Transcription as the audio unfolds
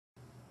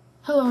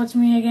Hello, it's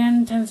me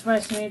again, 10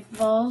 Spicy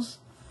Meatballs,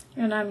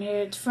 and I'm here.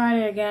 It's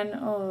Friday again.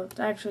 Oh, it's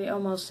actually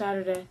almost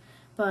Saturday,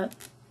 but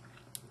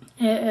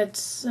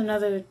it's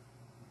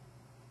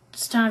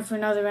time for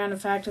another random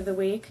fact of the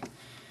week.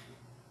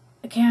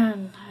 I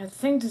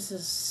think this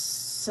is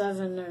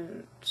 7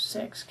 or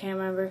 6, can't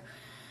remember.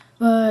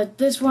 But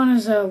this one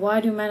is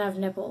why do men have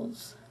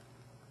nipples?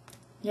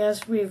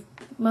 Yes,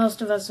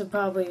 most of us have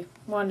probably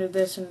wondered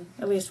this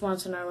at least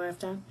once in our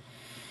lifetime.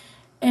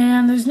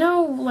 And there's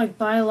no,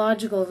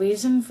 biological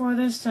reason for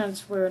this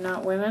since we're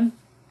not women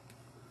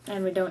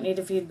and we don't need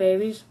to feed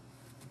babies.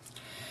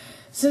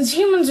 Since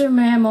humans are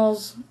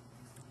mammals,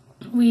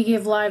 we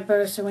give live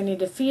birth, so we need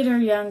to feed our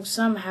young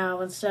somehow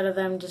instead of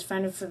them just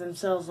fending for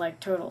themselves like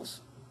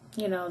turtles.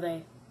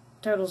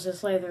 Turtles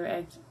just lay their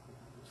eggs.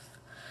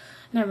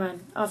 Never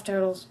mind, off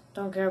turtles.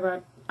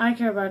 I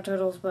care about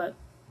turtles, but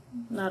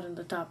not in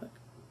the topic.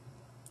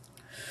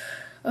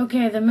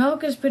 Okay, the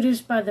milk is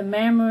produced by the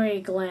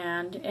mammary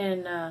gland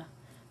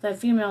that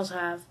females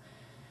have.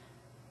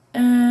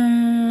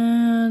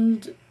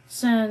 And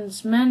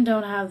since men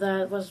don't have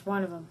that, was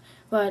one of them.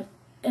 But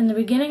in the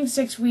beginning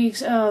 6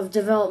 weeks of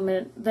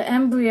development, the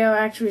embryo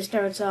actually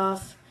starts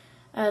off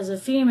as a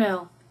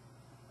female.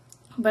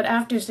 But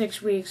after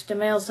 6 weeks, the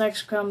male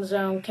sex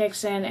chromosome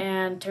kicks in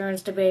and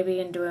turns the baby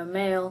into a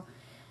male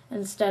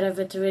instead of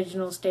its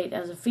original state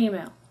as a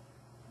female.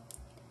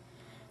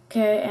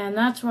 Okay, and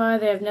that's why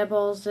they have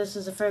nipples. This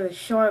is a fairly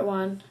short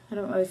one. I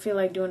don't really feel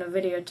like doing a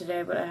video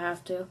today, but I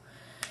have to,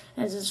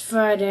 as it's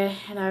Friday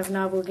and I have an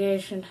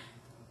obligation.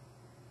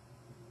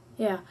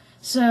 Yeah,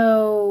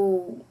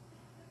 so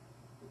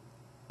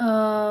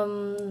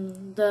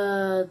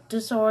the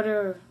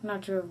disorder,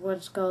 not sure what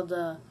it's called,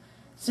 the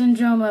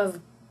syndrome of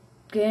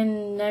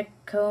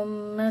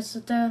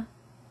gynecomastia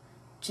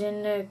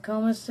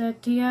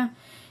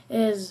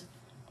is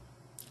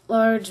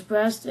large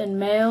breasts in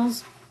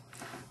males.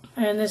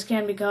 And this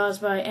can be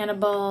caused by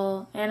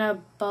anabolic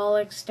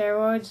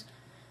steroids.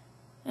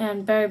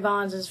 And Barry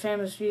Bonds is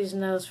famous for using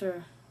those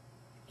for...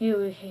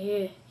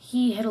 He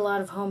hit a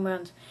lot of home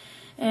runs.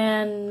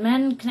 And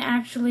men can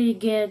actually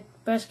get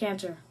breast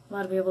cancer. A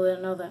lot of people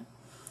didn't know that.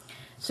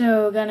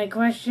 So, got any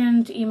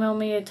questions? Email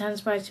me at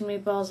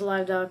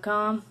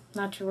 10spicymeatballsalive.com.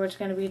 Not sure what it's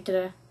going to be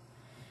today.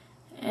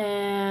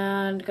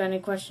 And got any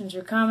questions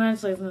or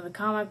comments? Leave them in the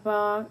comment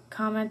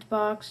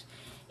box.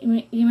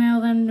 Email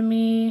them to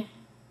me.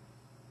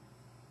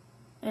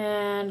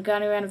 And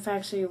got any random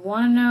facts that you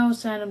want to know,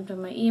 send them to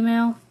my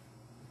email.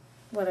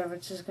 Whatever,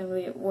 it's just going to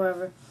be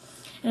wherever.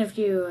 And if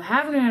you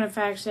have any random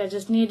facts that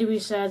just need to be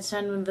said,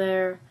 send them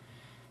there.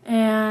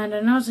 And I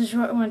know it's a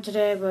short one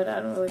today, but I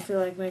don't really feel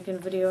like making a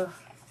video.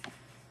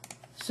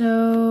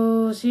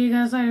 So, see you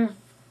guys later.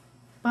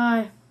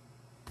 Bye.